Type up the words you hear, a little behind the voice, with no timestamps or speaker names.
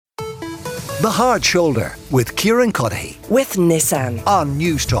The Hard Shoulder with Kieran with Nissan on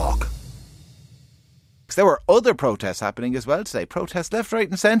News Talk. There were other protests happening as well today. Protests left, right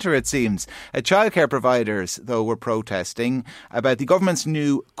and centre, it seems. Childcare providers, though, were protesting about the government's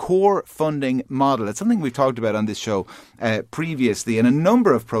new core funding model. It's something we've talked about on this show previously, and a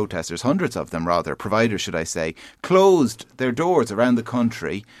number of protesters, hundreds of them rather, providers should I say, closed their doors around the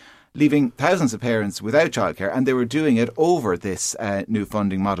country, leaving thousands of parents without childcare, and they were doing it over this new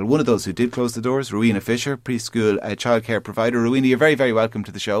funding model. One of those who did close the doors, Rowena Fisher, preschool childcare provider. Rowena, you're very, very welcome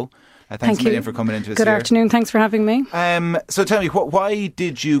to the show. Thanks a million for coming into us. Good afternoon. Thanks for having me. So tell me, why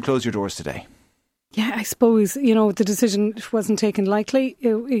did you close your doors today? Yeah, I suppose, the decision wasn't taken lightly.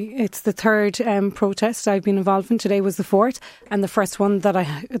 It's the third protest I've been involved in. Today was the fourth, and the first one that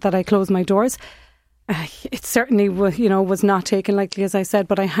I closed my doors. It certainly was not taken lightly, as I said,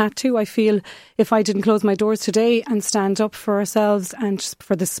 but I had to. I feel if I didn't close my doors today and stand up for ourselves and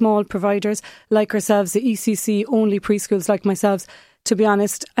for the small providers like ourselves, the ECCE only preschools like myself, to be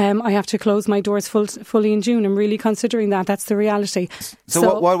honest, I have to close my doors fully in June. I'm really considering that. That's the reality.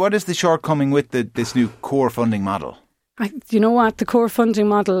 So what is the shortcoming with this new core funding model? You know what? The core funding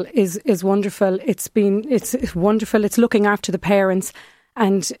model is wonderful. It's wonderful. It's looking after the parents.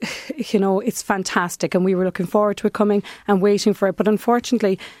 And, it's fantastic. And we were looking forward to it coming and waiting for it. But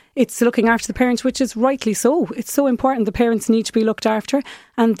unfortunately, it's looking after the parents, which is rightly so. It's so important. The parents need to be looked after.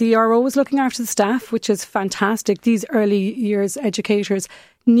 And the RO is looking after the staff, which is fantastic. These early years educators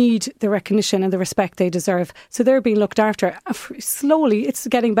need the recognition and the respect they deserve. So they're being looked after. Slowly, it's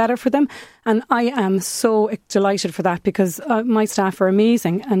getting better for them. And I am so delighted for that because my staff are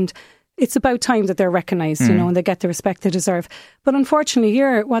amazing. And it's about time that they're recognised, and they get the respect they deserve. But unfortunately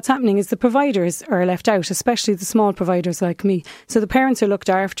here, what's happening is the providers are left out, especially the small providers like me. So the parents are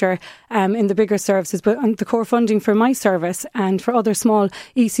looked after in the bigger services, but the core funding for my service and for other small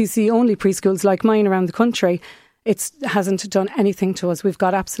ECCE only preschools like mine around the country, it hasn't done anything to us. We've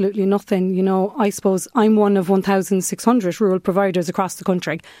got absolutely nothing. I suppose I'm one of 1,600 rural providers across the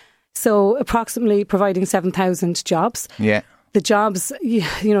country. So approximately providing 7,000 jobs. Yeah. The jobs,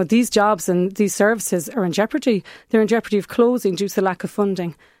 these jobs and these services are in jeopardy. They're in jeopardy of closing due to the lack of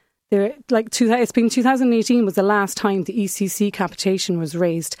funding. It's been 2018 was the last time the ECCE capitation was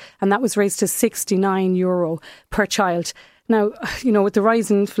raised, and that was raised to €69 per child. Now, with the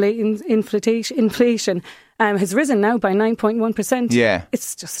rise in inflation has risen now by 9.1%. Yeah.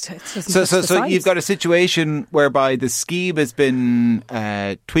 It's just... So you've got a situation whereby the scheme has been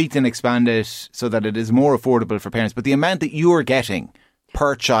tweaked and expanded so that it is more affordable for parents, but the amount that you're getting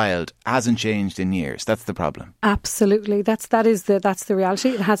per child hasn't changed in years. That's the problem. Absolutely. That's the reality.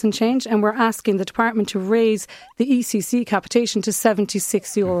 It hasn't changed, and we're asking the department to raise the ECCE capitation to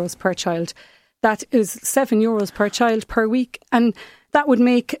 €76 per child. That is €7 per child per week. And that would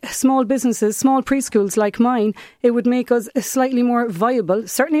make small businesses, small preschools like mine, it would make us slightly more viable.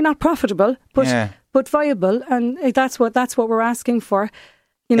 Certainly not profitable, but viable. And that's what we're asking for.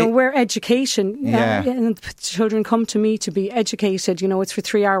 Where education, and children come to me to be educated, it's for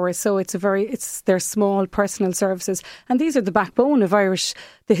 3 hours. So it's their small personal services. And these are the backbone of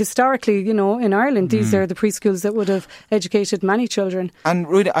historically, in Ireland, these are the preschools that would have educated many children. And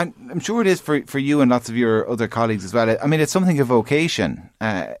Rowena, I'm sure it is for you and lots of your other colleagues as well. I mean, it's something of vocation,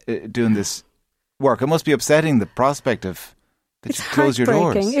 doing this work. It must be upsetting, the prospect of... It's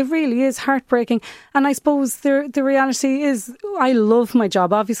heartbreaking. It really is heartbreaking. And I suppose the reality is I love my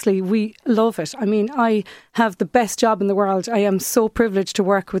job. Obviously, we love it. I mean, I have the best job in the world. I am so privileged to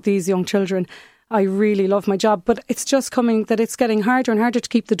work with these young children. I really love my job. But it's just coming that it's getting harder and harder to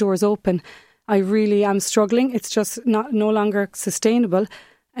keep the doors open. I really am struggling. It's just no longer sustainable.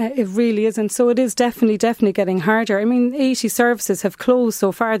 It really isn't. So it is definitely getting harder. I mean, 80 services have closed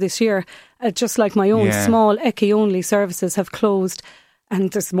so far this year, just like my own small ECCE-only services have closed. And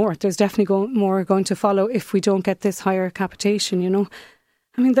there's more. There's definitely more going to follow if we don't get this higher capitation,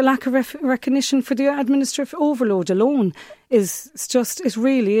 I mean, the lack of recognition for the administrative overload alone it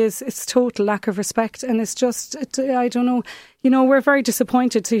really is. It's total lack of respect. And it's just, I don't know. We're very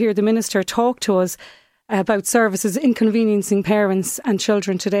disappointed to hear the Minister talk to us about services inconveniencing parents and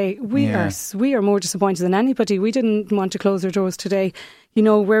children today. We are more disappointed than anybody. We didn't want to close our doors today.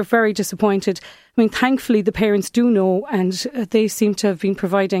 We're very disappointed. I mean, thankfully the parents do know, and they seem to have been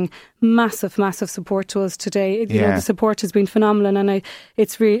providing massive support to us today. The support has been phenomenal, and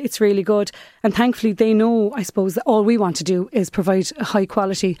it's really good. And thankfully they know, I suppose, that all we want to do is provide high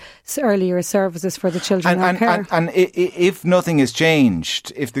quality earlier services for the children in our care. And if nothing has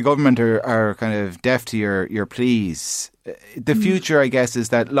changed, if the government are kind of deaf to your pleas, the future, I guess, is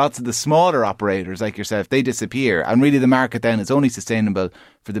that lots of the smaller operators like yourself, they disappear, and really the market then is only sustainable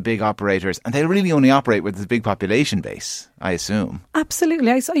for the big operators, and they really only operate with a big population base, I assume.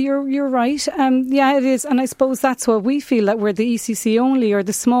 Absolutely, you're right. Yeah, it is, and I suppose that's what we feel, that we're the ECCE only, or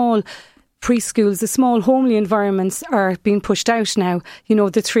the small preschools, the small homely environments are being pushed out now. You know,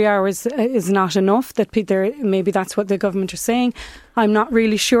 the 3 hours is not enough. Maybe that's what the government are saying. I'm not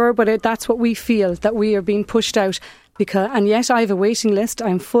really sure, but that's what we feel, that we are being pushed out. And yet I have a waiting list.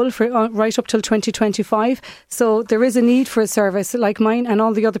 I'm full for right up till 2025. So there is a need for a service like mine and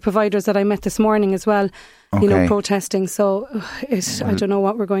all the other providers that I met this morning as well. Okay. You know, protesting. So I don't know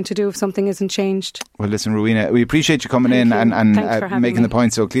what we're going to do if something isn't changed. Well, listen, Rowena, we appreciate you coming in and making the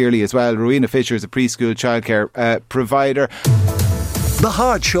point so clearly as well. Rowena Fisher is a preschool childcare provider. The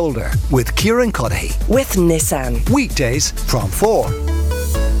Hard Shoulder with Kieran with Nissan. Weekdays from 4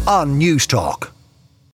 on News Talk.